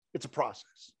it's a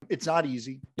process. It's not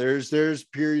easy. There's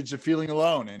periods of feeling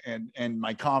alone and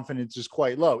my confidence is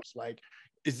quite low. It's like,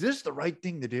 is this the right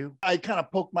thing to do? I kind of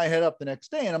poke my head up the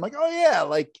next day and I'm like, oh yeah,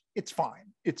 like it's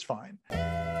fine. It's fine.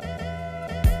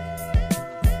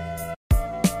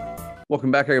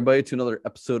 Welcome back, everybody, to another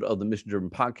episode of the Mission Driven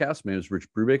Podcast. My name is Rich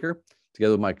Brubaker.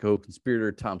 Together with my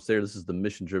co-conspirator, Tom Stayer, this is the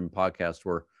Mission Driven Podcast,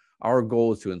 where our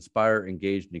goal is to inspire,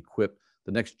 engage, and equip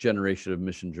the next generation of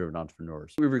mission-driven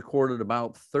entrepreneurs. We've recorded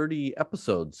about 30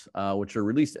 episodes, which are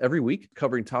released every week,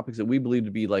 covering topics that we believe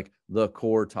to be like the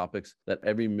core topics that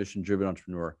every mission-driven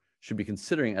entrepreneur should be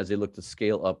considering as they look to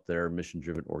scale up their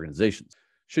mission-driven organizations.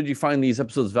 Should you find these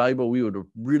episodes valuable, we would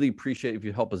really appreciate if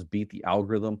you help us beat the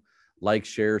algorithm. Like,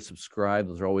 share, subscribe.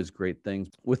 Those are always great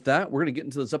things. With that, we're going to get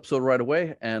into this episode right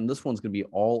away. And this one's going to be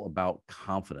all about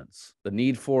confidence, the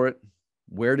need for it,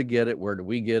 where to get it, where do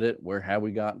we get it, where have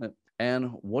we gotten it,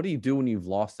 and what do you do when you've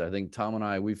lost it? I think Tom and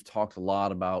I, we've talked a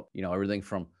lot about, everything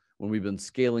from when we've been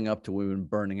scaling up to when we've been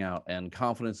burning out, and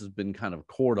confidence has been kind of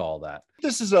core to all that.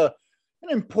 This is an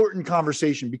important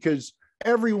conversation because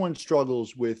everyone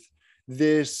struggles with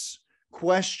this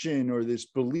question or this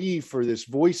belief or this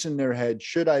voice in their head.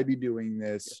 Should I be doing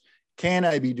this? Can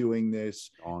I be doing this?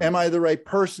 Am I the right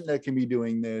person that can be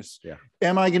doing this? Yeah.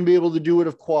 Am I going to be able to do it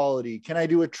of quality? Can I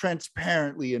do it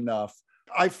transparently enough?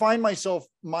 I find myself,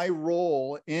 my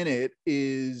role in it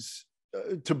is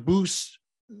to boost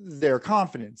their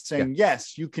confidence, saying,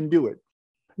 yes, you can do it.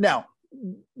 Now,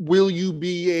 will you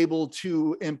be able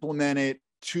to implement it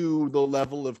to the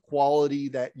level of quality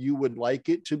that you would like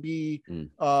it to be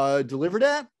delivered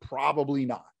at? Probably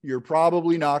not. You're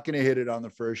probably not going to hit it on the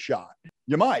first shot.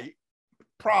 You might,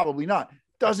 probably not.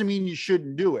 Doesn't mean you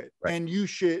shouldn't do it. Right. And you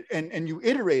should, and you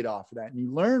iterate off of that and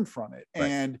you learn from it. Right.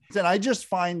 And I just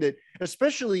find that,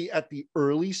 especially at the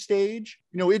early stage,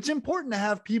 it's important to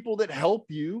have people that help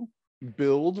you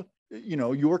build,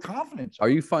 your confidence. Are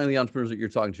you finding the entrepreneurs that you're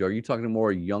talking to, are you talking to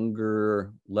more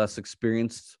younger, less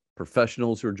experienced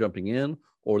professionals who are jumping in,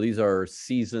 or these are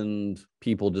seasoned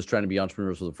people just trying to be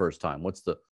entrepreneurs for the first time?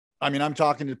 I'm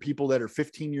talking to people that are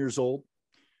 15 years old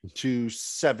to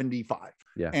 75.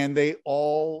 Yeah. And they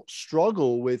all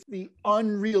struggle with the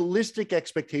unrealistic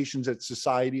expectations that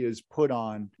society has put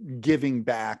on giving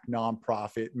back,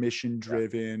 nonprofit,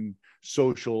 mission-driven,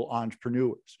 social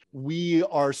entrepreneurs. We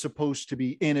are supposed to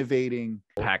be innovating.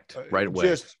 Packed right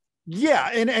away.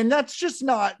 And that's just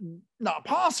not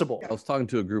possible. I was talking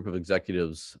to a group of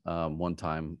executives one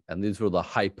time, and these were the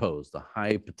hypos, the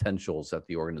high potentials at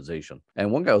the organization. And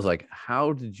one guy was like,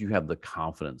 how did you have the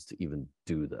confidence to even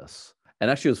do this? And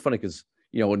actually, it was funny because,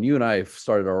 when you and I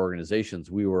started our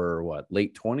organizations, we were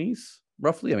late 20s,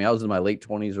 roughly? I was in my late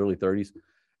 20s, early 30s.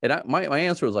 And my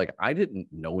answer was like, I didn't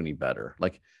know any better.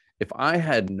 Like, if I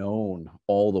had known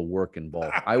all the work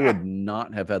involved, I would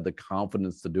not have had the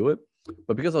confidence to do it.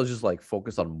 But because I was just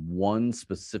focused on one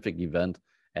specific event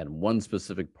and one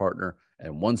specific partner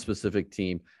and one specific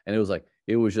team, and it was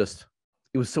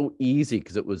so easy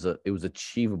because it was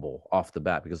achievable off the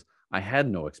bat because I had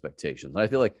no expectations. And I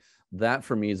feel like that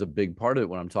for me is a big part of it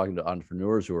when I'm talking to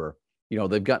entrepreneurs who are,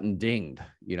 they've gotten dinged,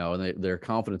 and their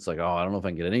confidence I don't know if I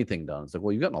can get anything done. It's like,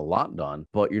 well, you've gotten a lot done,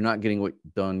 but you're not getting what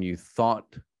done you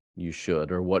thought you should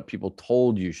or what people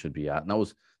told you should be at.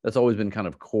 And that's always been kind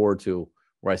of core to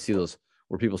where I see those,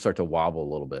 where people start to wobble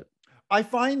a little bit. I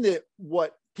find that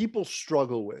what people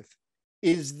struggle with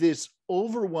is this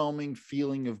overwhelming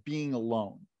feeling of being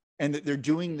alone and that they're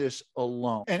doing this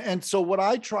alone. And so what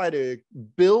I try to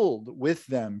build with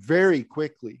them very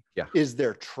quickly is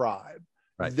their tribe,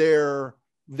 right.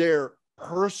 their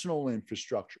personal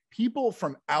infrastructure, people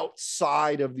from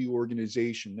outside of the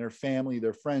organization, their family,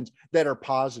 their friends that are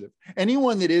positive.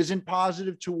 Anyone that isn't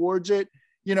positive towards it,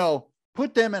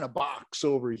 put them in a box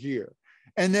over here.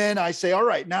 And then I say, all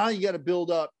right, now you got to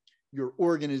build up your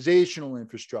organizational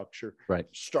infrastructure. Right.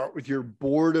 Start with your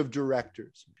board of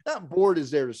directors. That board is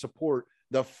there to support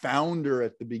the founder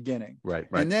at the beginning. Right.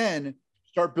 And then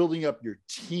start building up your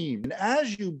team. And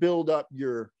as you build up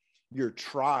your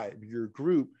tribe, your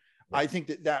group, I think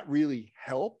that really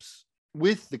helps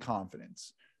with the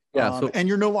confidence. And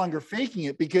you're no longer faking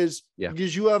it because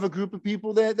you have a group of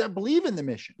people that believe in the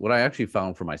mission. What I actually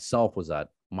found for myself was that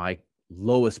my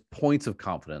lowest points of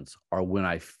confidence are when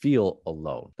I feel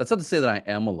alone. That's not to say that I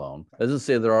am alone. That doesn't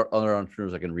say there are other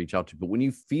entrepreneurs I can reach out to. But when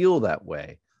you feel that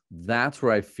way, that's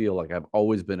where I feel like I've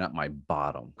always been at my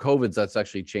bottom. That's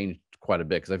actually changed quite a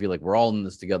bit because I feel like we're all in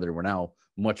this together. We're now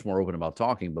much more open about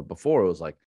talking. But before it was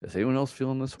like, is anyone else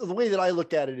feeling this? The way that I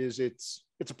look at it is it's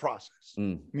a process. I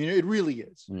mean, it really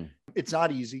is. It's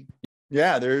not easy.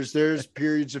 Yeah, there's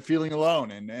periods of feeling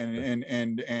alone,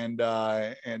 and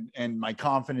my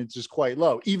confidence is quite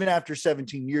low, even after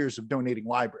 17 years of donating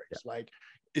libraries. Yeah. Like,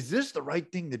 is this the right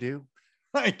thing to do?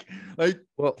 Like,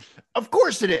 Well, of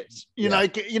course it is. Yeah.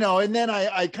 And then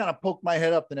I kind of poke my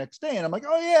head up the next day, and I'm like,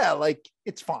 oh yeah, like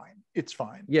it's fine, it's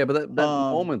fine. yeah, but that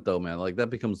moment though, man, like that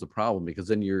becomes the problem, because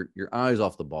then your eyes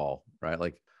off the ball, right?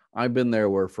 Like I've been there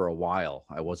where for a while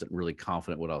I wasn't really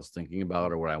confident what I was thinking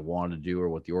about or what I wanted to do or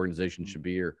what the organization should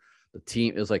be or the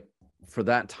team. Is like for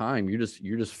that time you're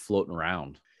just floating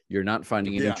around. You're not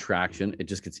finding any traction. It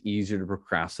just gets easier to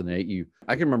procrastinate.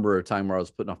 I can remember a time where I was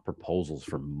putting off proposals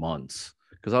for months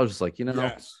because I was just like,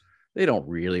 they don't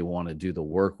really want to do the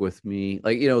work with me.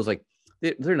 Like, it was like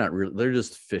they're not really, they're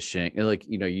just fishing. And like,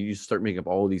 you start making up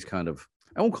all these kind of,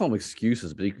 I won't call them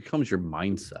excuses, but it becomes your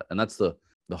mindset. And that's the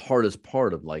hardest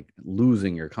part of like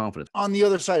losing your confidence. On the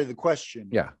other side of the question,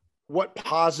 Yeah. what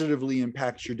positively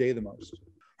impacts your day the most?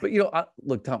 But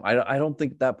look, Tom, I don't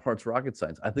think that part's rocket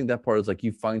science. I think that part is like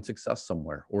you find success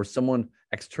somewhere or someone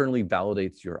externally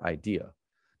validates your idea.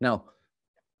 Now,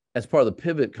 as part of the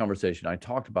pivot conversation, I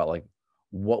talked about like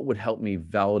what would help me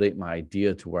validate my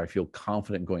idea to where I feel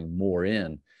confident going more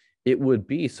in. It would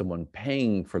be someone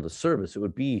paying for the service. It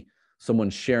would be someone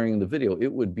sharing the video.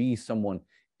 It would be someone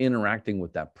interacting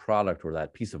with that product or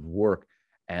that piece of work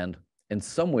and in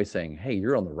some way saying, hey,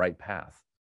 you're on the right path.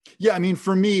 Yeah, I mean,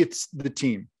 for me, it's the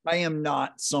team. I am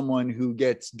not someone who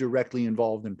gets directly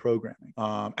involved in programming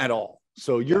at all.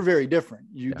 So you're very different.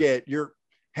 You're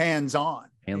hands-on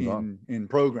in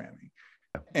programming.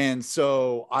 Yeah. And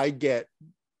so I get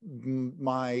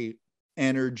my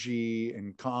energy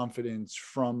and confidence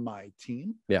from my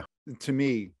team. Yeah. To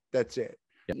me, that's it.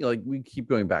 Yeah. Like we keep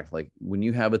going back, like when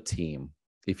you have a team,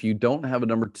 if you don't have a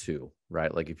number two,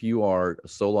 right? Like if you are a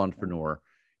solo entrepreneur,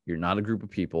 you're not a group of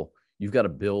people, you've got to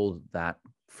build that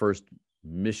first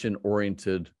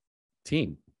mission-oriented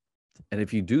team. And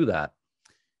if you do that,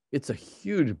 it's a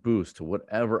huge boost to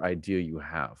whatever idea you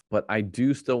have. But I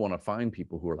do still want to find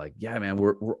people who are like, yeah, man,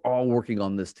 we're all working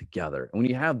on this together. And when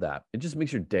you have that, it just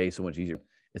makes your day so much easier.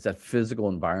 It's that physical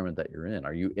environment that you're in.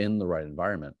 Are you in the right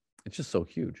environment? It's just so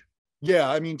huge. Yeah,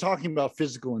 I mean, talking about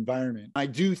physical environment, I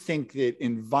do think that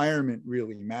environment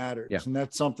really matters. Yeah. And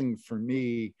that's something for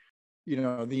me,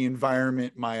 the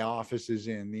environment my office is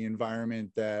in, the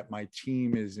environment that my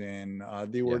team is in,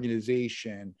 the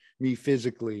organization, me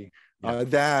physically,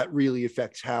 that really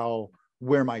affects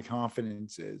where my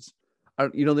confidence is.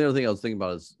 The other thing I was thinking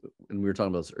about is, and we were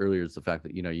talking about this earlier, is the fact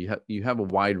that, you have a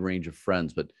wide range of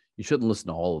friends, but you shouldn't listen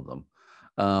to all of them.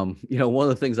 One of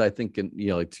the things I think,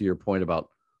 like to your point about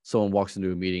someone walks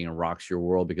into a meeting and rocks your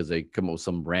world because they come up with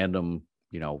some random,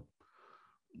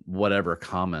 whatever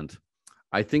comment.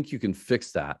 I think you can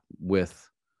fix that with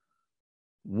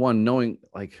one, knowing,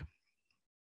 like,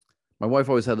 my wife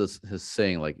always had this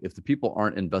saying, like, if the people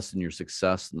aren't invested in your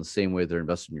success in the same way they're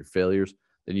invested in your failures,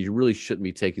 then you really shouldn't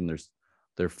be taking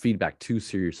their feedback too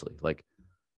seriously. Like,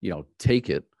 take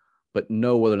it, but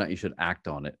know whether or not you should act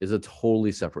on it is a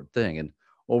totally separate thing. And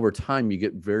over time, you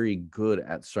get very good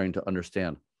at starting to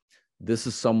understand this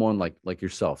is someone like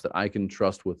yourself that I can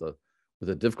trust with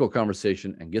a difficult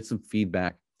conversation and get some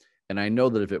feedback. And I know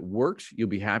that if it works, you'll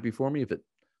be happy for me. If it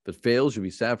fails, you'll be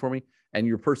sad for me. And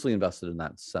you're personally invested in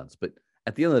that sense. But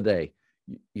at the end of the day,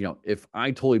 if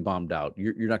I totally bombed out,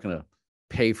 you're not going to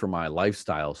pay for my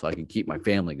lifestyle so I can keep my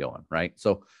family going, right?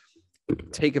 So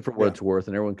take it for what it's worth,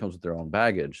 and everyone comes with their own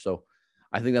baggage. So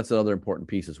I think that's another important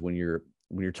piece is when you're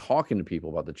talking to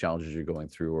people about the challenges you're going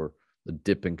through or the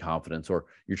dip in confidence, or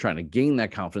you're trying to gain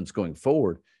that confidence going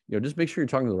forward, just make sure you're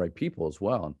talking to the right people as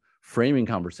well and framing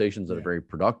conversations that are very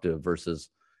productive versus,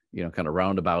 kind of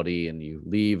roundabouty and you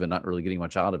leave and not really getting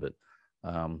much out of it.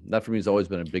 That for me has always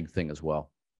been a big thing as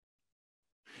well.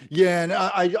 Yeah. And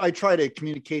I try to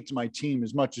communicate to my team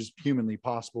as much as humanly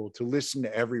possible to listen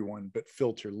to everyone, but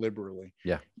filter liberally.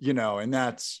 Yeah. And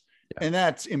that's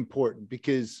important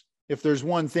because if there's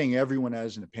one thing, everyone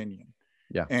has an opinion.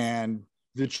 Yeah. And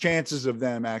the chances of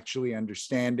them actually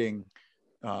understanding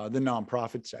the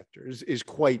nonprofit sector is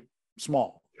quite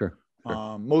small. Sure.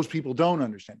 Most people don't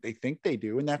understand. They think they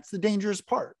do. And that's the dangerous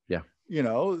part. Yeah.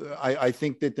 I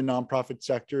think that the nonprofit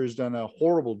sector has done a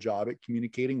horrible job at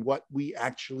communicating what we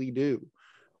actually do.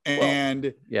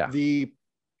 And the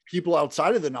people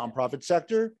outside of the nonprofit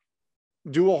sector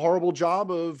do a horrible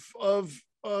job of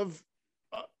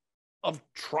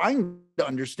trying to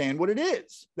understand what it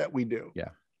is that we do. Yeah.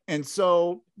 And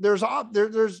so there's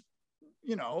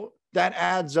that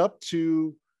adds up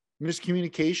to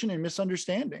miscommunication and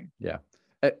misunderstanding. Yeah.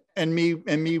 And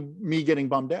me getting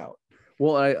bummed out.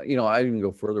 Well, I even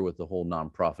go further with the whole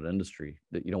nonprofit industry.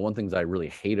 That, one things I really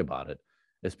hate about it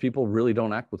is people really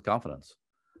don't act with confidence.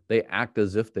 They act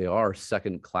as if they are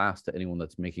second class to anyone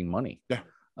that's making money. Yeah.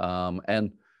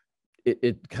 And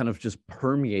it kind of just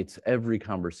permeates every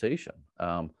conversation.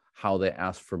 How they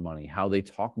ask for money, how they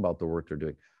talk about the work they're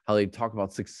doing, how they talk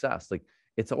about success. Like,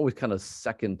 it's always kind of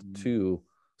second to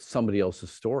somebody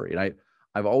else's story. And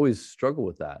I've always struggled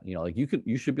with that. Like,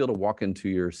 you should be able to walk into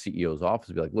your CEO's office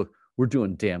and be like, look, we're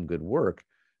doing damn good work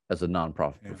as a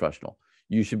nonprofit professional.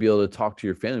 You should be able to talk to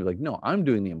your family, like, no, I'm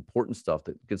doing the important stuff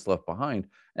that gets left behind,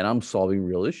 and I'm solving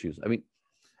real issues. I mean,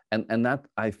 and that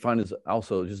I find is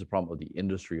also just a problem with the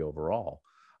industry overall.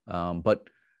 But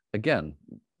again,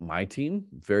 my team,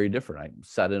 very different. I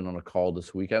sat in on a call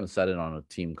this week. I haven't sat in on a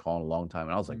team call in a long time.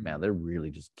 And I was like, man, they're really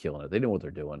just killing it. They know what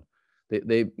they're doing.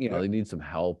 They need some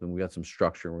help, and we got some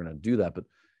structure, and we're going to do that. But,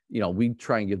 we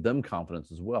try and give them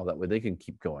confidence as well. That way they can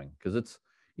keep going. Cause it's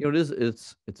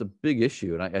a big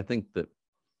issue. And I think that,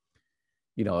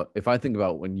 if I think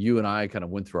about when you and I kind of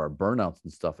went through our burnouts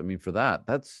and stuff, I mean, for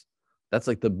that's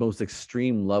like the most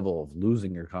extreme level of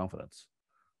losing your confidence,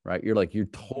 right? You're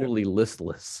totally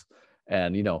listless.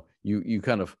 And, you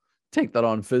kind of take that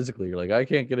on physically. You're like, I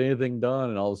can't get anything done.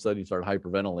 And all of a sudden you start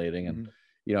hyperventilating, and,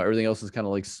 everything else is kind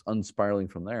of like unspiraling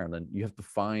from there. And then you have to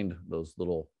find those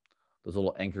little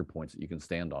anchor points that you can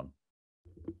stand on.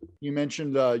 You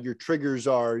mentioned your triggers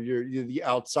are you're the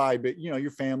outside, but,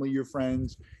 your family, your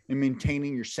friends, and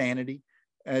maintaining your sanity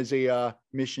as a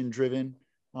mission-driven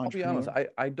entrepreneur.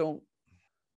 I'll be honest.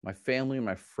 My family and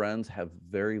my friends have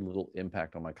very little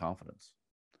impact on my confidence.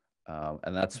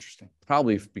 And that's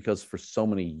probably because for so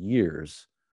many years,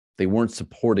 they weren't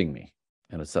supporting me.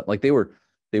 And it's like they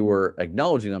were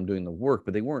acknowledging I'm doing the work,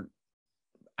 but they weren't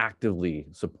actively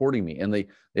supporting me. And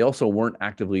they also weren't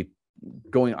actively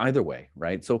going either way,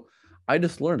 right? So I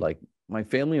just learned, like, my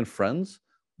family and friends,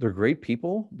 they're great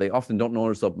people. They often don't know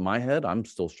what's up in my head. I'm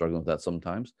still struggling with that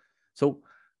sometimes. So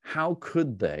how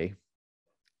could they,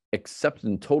 except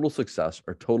in total success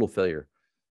or total failure,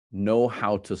 know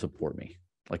how to support me?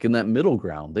 Like, in that middle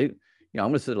ground, I'm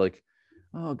going to say, like,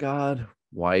 oh God,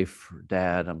 wife or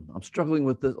dad, I'm struggling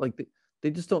with this. Like, they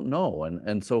just don't know.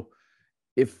 And so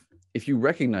if you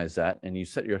recognize that and you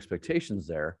set your expectations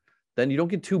there, then you don't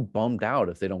get too bummed out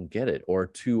if they don't get it, or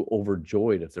too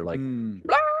overjoyed if they're like,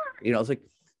 blah! It's like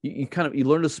you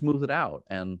learn to smooth it out.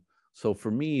 And so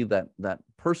for me, that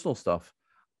personal stuff,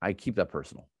 I keep that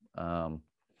personal.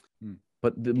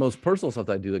 But the most personal stuff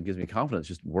that I do that gives me confidence,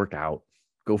 just work out,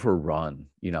 go for a run,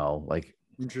 like,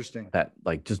 interesting, that,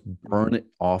 like, just burn it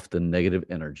off the negative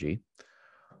energy,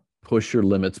 push your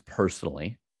limits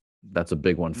personally. That's a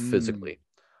big one physically.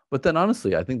 But then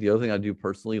honestly, I think the other thing I do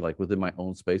personally, like within my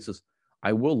own spaces,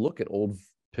 I will look at old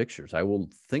pictures. I will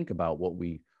think about what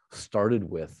we started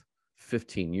with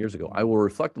 15 years ago. I will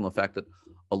reflect on the fact that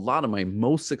a lot of my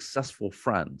most successful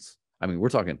friends, I mean, we're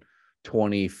talking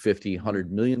 20, 50, $100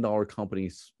 million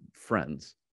companies,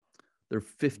 friends, they're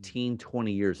 15,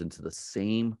 20 years into the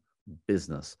same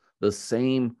business, the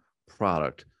same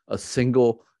product, a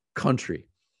single country.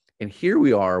 And here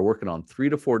we are working on 3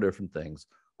 to 4 different things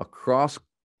across,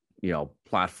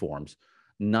 platforms,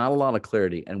 not a lot of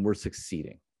clarity, and we're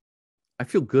succeeding. I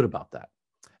feel good about that.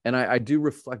 And I do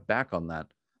reflect back on that,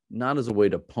 not as a way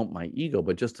to pump my ego,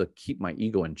 but just to keep my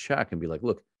ego in check and be like,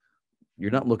 look, you're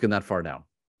not looking that far down.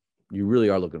 You really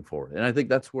are looking forward. And I think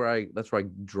that's where I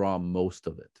draw most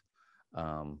of it.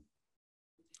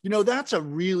 That's a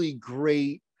really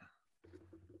great,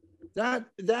 that's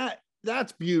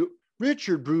beautiful.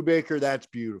 Richard Brubaker, that's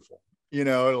beautiful.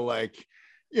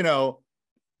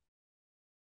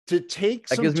 To take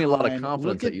some that gives me time, a lot of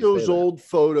confidence. Look at those old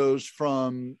photos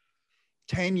from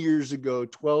 10 years ago,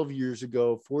 12 years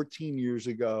ago, 14 years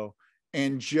ago,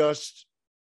 and just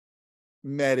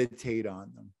meditate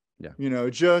on them. Yeah.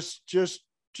 Just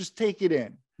take it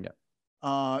in. Yeah.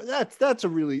 That's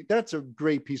a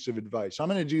great piece of advice. I'm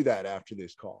going to do that after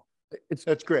this call.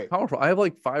 That's great. Powerful. I have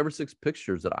like 5 or 6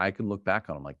 pictures that I can look back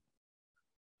on. I'm like,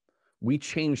 we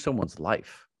changed someone's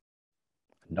life.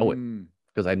 I know it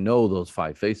because I know those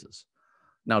 5 faces.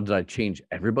 Now, did I change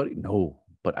everybody? No,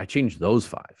 but I changed those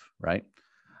 5, right?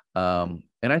 And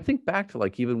I think back to,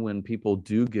 like, even when people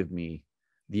do give me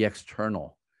the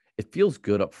external, it feels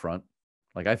good up front.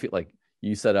 Like, I feel like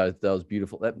you said that was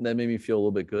beautiful. That made me feel a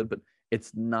little bit good, but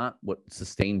it's not what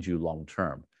sustains you long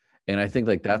term. And I think,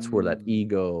 like, that's where that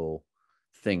ego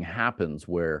thing happens,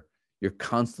 where you're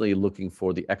constantly looking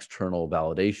for the external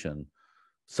validation,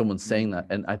 someone saying that.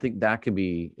 And I think that could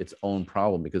be its own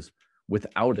problem, because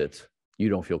without it, you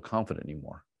don't feel confident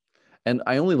anymore. And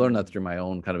I only learned that through my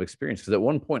own kind of experience. Because at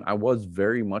one point I was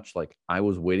very much like, I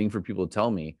was waiting for people to tell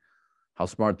me how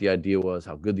smart the idea was,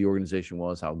 how good the organization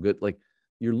was, how good, like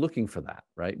you're looking for that,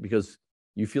 right? Because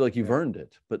you feel like you've earned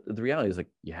it, but the reality is like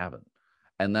you haven't.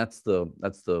 And that's the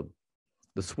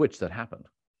switch that happened.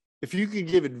 If you could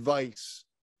give advice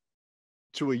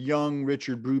to a young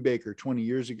Richard Brubaker 20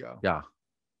 years ago, Yeah,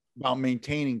 about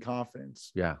maintaining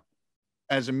confidence, yeah,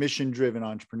 as a mission-driven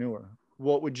entrepreneur,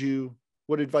 what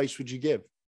advice would you give?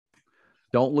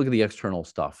 don't look at the external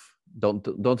stuff. Don't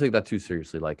take that too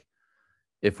seriously. Like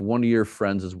if one of your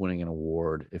friends is winning an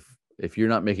award, if you're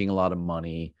not making a lot of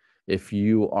money, if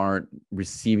you aren't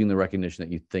receiving the recognition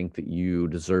that you think that you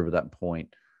deserve at that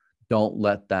point, don't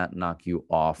let that knock you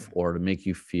off or to make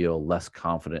you feel less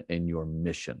confident in your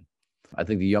mission. I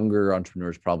think the younger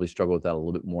entrepreneurs probably struggle with that a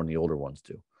little bit more than the older ones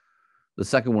do. The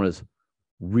second one is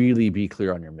really be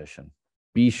clear on your mission.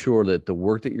 Be sure that the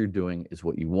work that you're doing is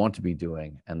what you want to be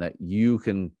doing and that you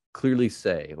can clearly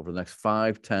say over the next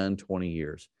 5, 10, 20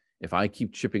 years, if I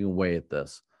keep chipping away at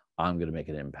this, I'm going to make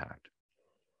an impact.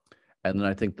 And then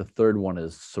I think the third one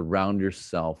is surround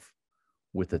yourself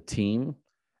with a team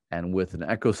and with an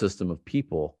ecosystem of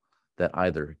people that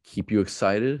either keep you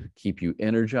excited, keep you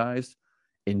energized,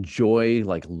 enjoy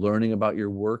like learning about your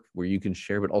work where you can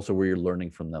share, but also where you're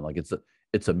learning from them. Like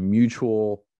it's a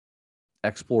mutual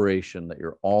exploration that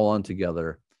you're all on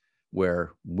together,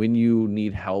 where when you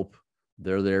need help,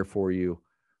 they're there for you.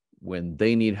 When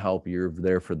they need help, you're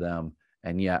there for them.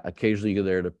 And yeah, occasionally you're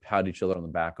there to pat each other on the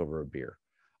back over a beer.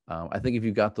 I think if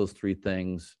you've got those three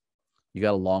things, you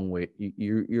got a long way.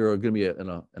 You're going to be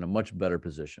in a much better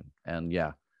position. And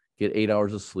yeah, get 8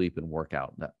 hours of sleep and work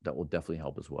out. That will definitely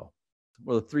help as well.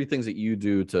 Well, the three things that you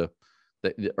do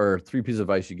or three pieces of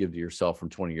advice you give to yourself from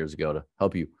 20 years ago to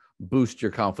help you boost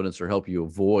your confidence or help you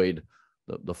avoid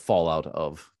the fallout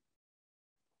of?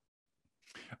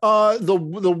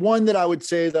 The one that I would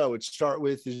say that I would start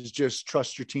with is just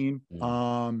trust your team.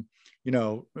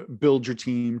 Build your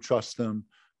team, trust them.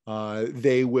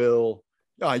 They will,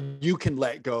 you can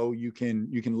let go. You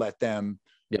can let them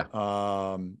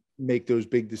make those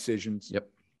big decisions. Yep.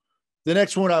 The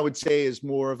next one I would say is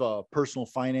more of a personal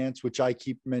finance, which I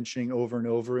keep mentioning over and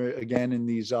over again in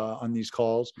these on these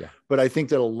calls. Yeah. But I think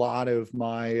that a lot of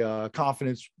my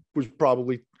confidence was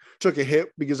probably took a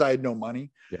hit because I had no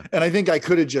money. Yeah. And I think I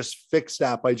could have just fixed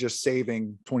that by just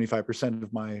saving 25%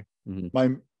 of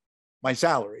my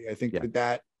salary. I think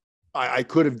that I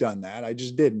could have done that. I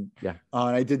just didn't. Yeah.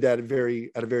 And I did that at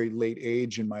a very late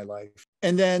age in my life.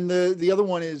 And then the other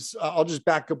one is I'll just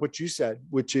back up what you said,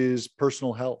 which is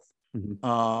personal health.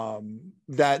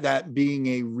 That being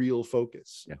a real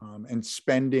focus, and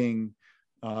spending,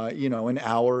 an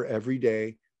hour every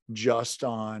day just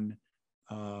on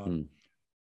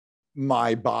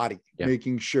my body,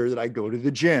 making sure that I go to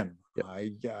the gym.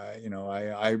 I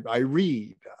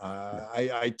read,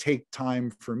 I take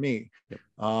time for me.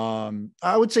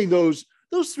 I would say those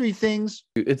three things.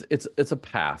 It's a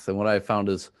path. And what I found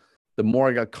is the more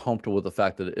I got comfortable with the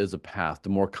fact that it is a path, the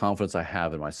more confidence I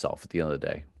have in myself at the end of the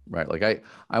day. Right. Like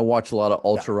I watch a lot of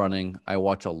ultra running. I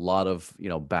watch a lot of,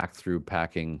 back through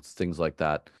packing, things like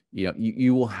that.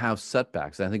 You will have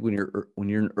setbacks. And I think when you're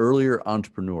an earlier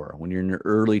entrepreneur, when you're in your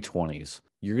early 20s,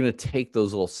 you're going to take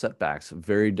those little setbacks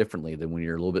very differently than when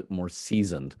you're a little bit more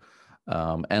seasoned.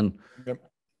 And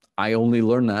I only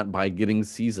learned that by getting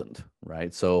seasoned.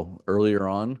 Right. So earlier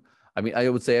on, I mean, I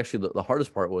would say actually the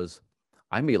hardest part was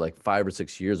I made like 5 or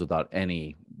 6 years without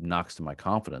any knocks to my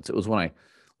confidence. It was when I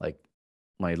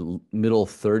my middle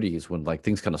 30s when like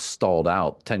things kind of stalled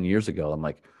out 10 years ago. I'm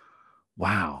like,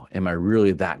 wow, am I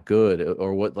really that good?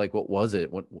 Or what was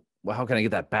it? How can I get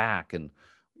that back? And,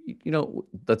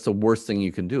 that's the worst thing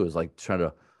you can do is like try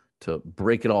to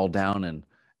break it all down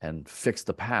and fix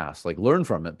the past, like learn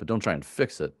from it, but don't try and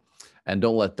fix it. And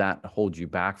don't let that hold you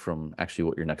back from actually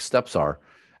what your next steps are.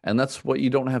 And that's what you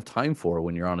don't have time for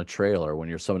when you're on a trail or when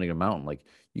you're summiting a mountain. Like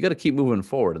you got to keep moving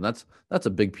forward. And that's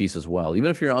a big piece as well. Even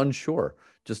if you're unsure,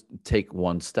 just take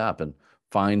one step and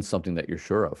find something that you're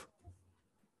sure of.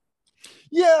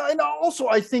 Yeah. And also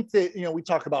I think that, you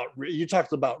talked about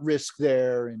risk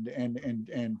there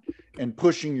and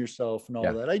pushing yourself and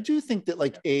all that. I do think that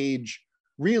like age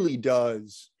really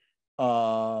does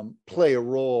play a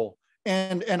role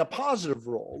and a positive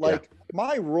role. Like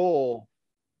my role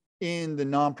in the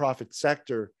nonprofit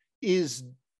sector is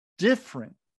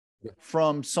different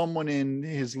from someone in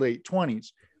his late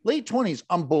 20s. Late 20s,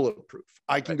 I'm bulletproof.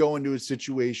 I can go into a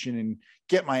situation and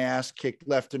get my ass kicked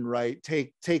left and right,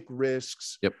 take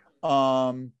risks. Yep.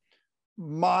 And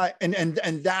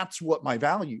that's what my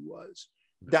value was.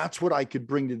 that's what I could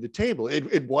bring to the table.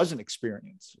 It wasn't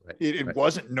experience. Right. It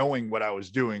wasn't knowing what I was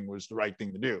doing was the right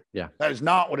thing to do. Yeah. That is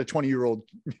not what a 20-year-old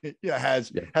has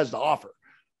to offer.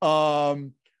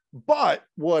 But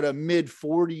what a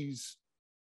mid-40s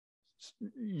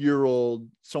year old,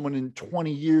 someone in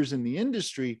 20 years in the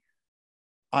industry,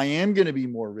 I am going to be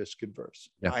more risk adverse.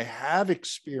 Yeah. I have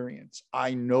experience.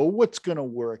 I know what's going to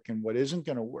work and what isn't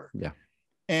going to work. Yeah.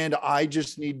 And I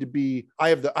just need to be,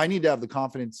 I need to have the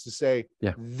confidence to say,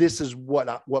 this is what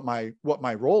my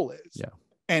role is. Yeah.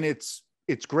 And it's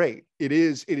great. It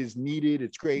is needed.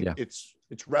 It's great. Yeah. It's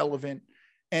relevant.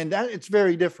 And that it's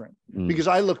very different because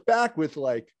I look back with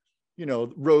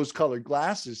rose colored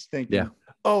glasses thinking,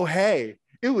 oh, hey,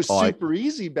 it was super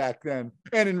easy back then.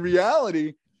 And in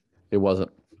reality, it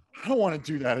wasn't. I don't want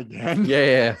to do that again.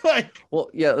 Yeah. Well,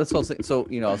 yeah, that's what I was saying. So,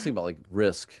 I was thinking about like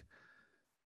risk.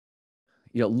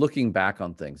 Looking back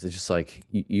on things, it's just like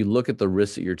you look at the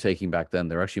risks that you're taking back then,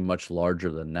 they're actually much larger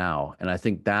than now. And I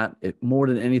think that more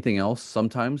than anything else,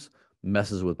 sometimes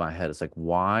messes with my head. It's like,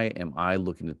 why am I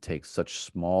looking to take such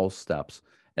small steps?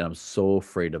 And I'm so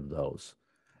afraid of those.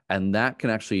 And that can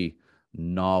actually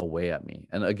gnaw away at me.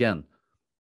 And again,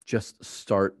 just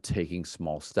start taking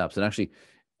small steps. And actually,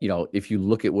 if you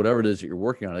look at whatever it is that you're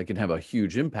working on, it can have a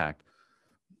huge impact.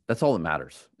 That's all that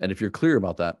matters. And if you're clear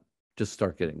about that, just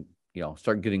start getting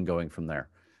going from there.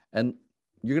 And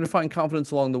you're going to find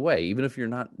confidence along the way. Even if you're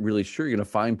not really sure, you're going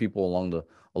to find people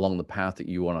along the path that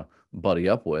you want to buddy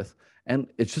up with.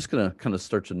 And it's just going to kind of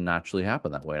start to naturally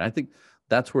happen that way. And I think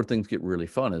that's where things get really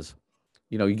fun is,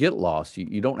 you get lost.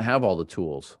 You don't have all the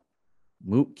tools.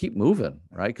 Keep moving,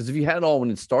 right? Because if you had it all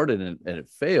when it started and it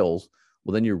fails,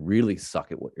 well, then you really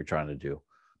suck at what you're trying to do.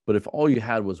 But if all you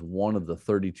had was one of the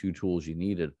 32 tools you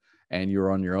needed and you're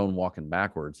on your own walking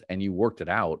backwards and you worked it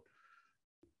out,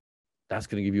 that's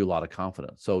going to give you a lot of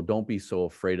confidence. So don't be so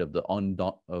afraid of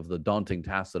the daunting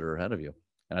tasks that are ahead of you.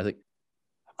 And I think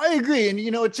I agree. And,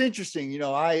 it's interesting,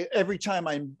 every time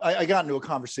I got into a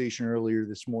conversation earlier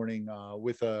this morning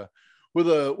with a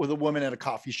woman at a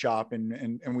coffee shop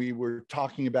and we were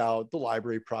talking about the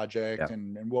library project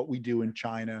and what we do in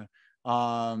China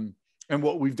and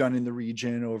what we've done in the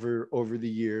region over the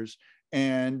years.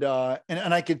 And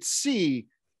I could see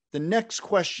the next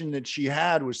question that she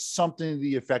had was something to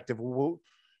the effect of, well,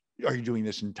 are you doing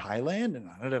this in Thailand?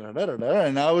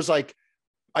 And I was like,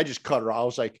 I just cut her. I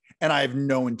was like, and I have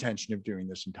no intention of doing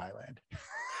this in Thailand.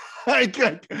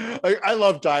 I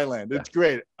love Thailand. It's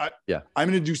great. I'm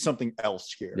going to do something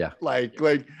else here. Yeah. Like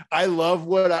I love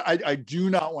what I do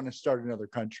not want to start another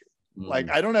country. Like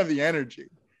I don't have the energy.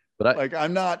 But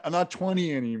I'm not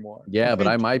 20 anymore. Yeah, but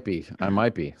I might be.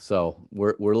 So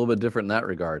we're a little bit different in that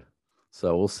regard.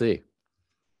 So we'll see.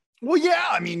 Well, yeah.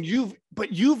 I mean,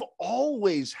 you've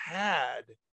always had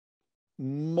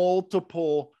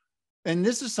multiple, and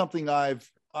this is something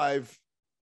I've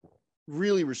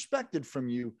really respected from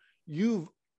you. You've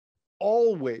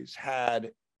always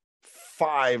had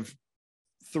 5,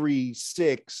 3,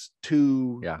 6,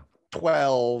 2,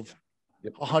 12,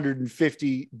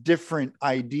 150 different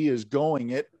ideas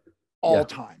going at all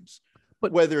times.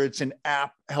 But whether it's an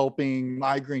app helping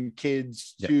migrant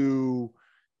kids to,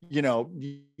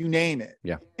 you name it.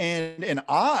 Yeah. And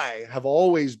I have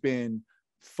always been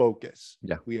focused.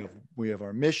 Yeah. We have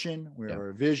our mission, we have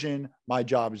our vision. My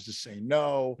job is to say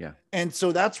no. Yeah. And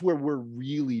so that's where we're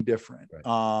really different.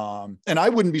 Right. And I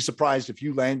wouldn't be surprised if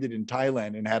you landed in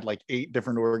Thailand and had like 8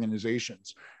 different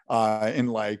organizations in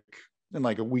like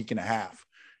a week and a half.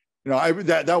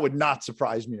 That would not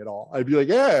surprise me at all. I'd be like,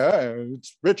 yeah,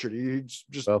 it's Richard.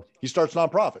 He starts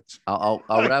nonprofits. I'll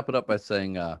wrap it up by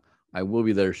saying I will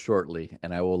be there shortly,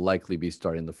 and I will likely be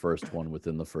starting the first one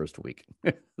within the first week.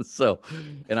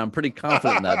 And I'm pretty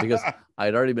confident in that because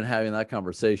I'd already been having that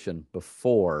conversation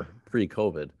before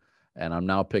pre-COVID, and I'm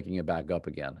now picking it back up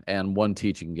again, and one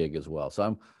teaching gig as well. So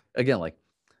I'm again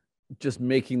just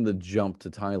making the jump to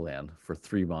Thailand for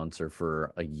 3 months or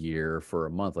for a year, for a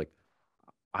month. Like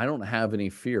I don't have any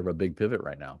fear of a big pivot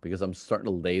right now because I'm starting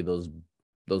to lay those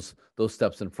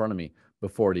steps in front of me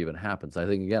before it even happens. I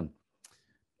think again,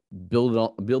 build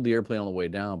the airplane on the way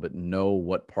down, but know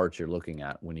what parts you're looking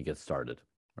at when you get started.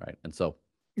 Right. And so,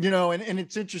 and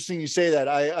it's interesting you say that.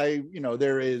 I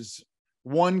there is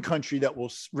one country that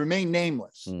will remain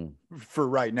nameless for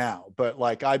right now, but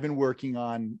like I've been working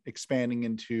on expanding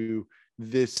into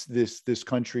this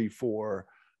country for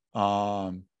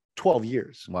 12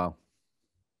 years. Wow.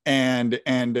 And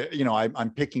I'm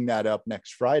picking that up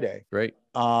next Friday. Great.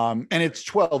 And it's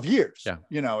 12 years. Yeah.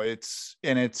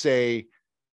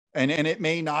 And it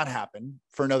may not happen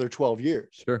for another 12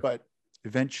 years, sure, but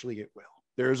eventually it will.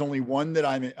 There's only one that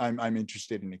I'm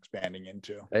interested in expanding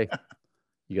into. Hey,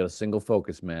 you got a single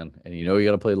focus, man, and you know you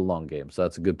got to play the long game. So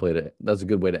that's a good way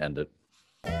to end it.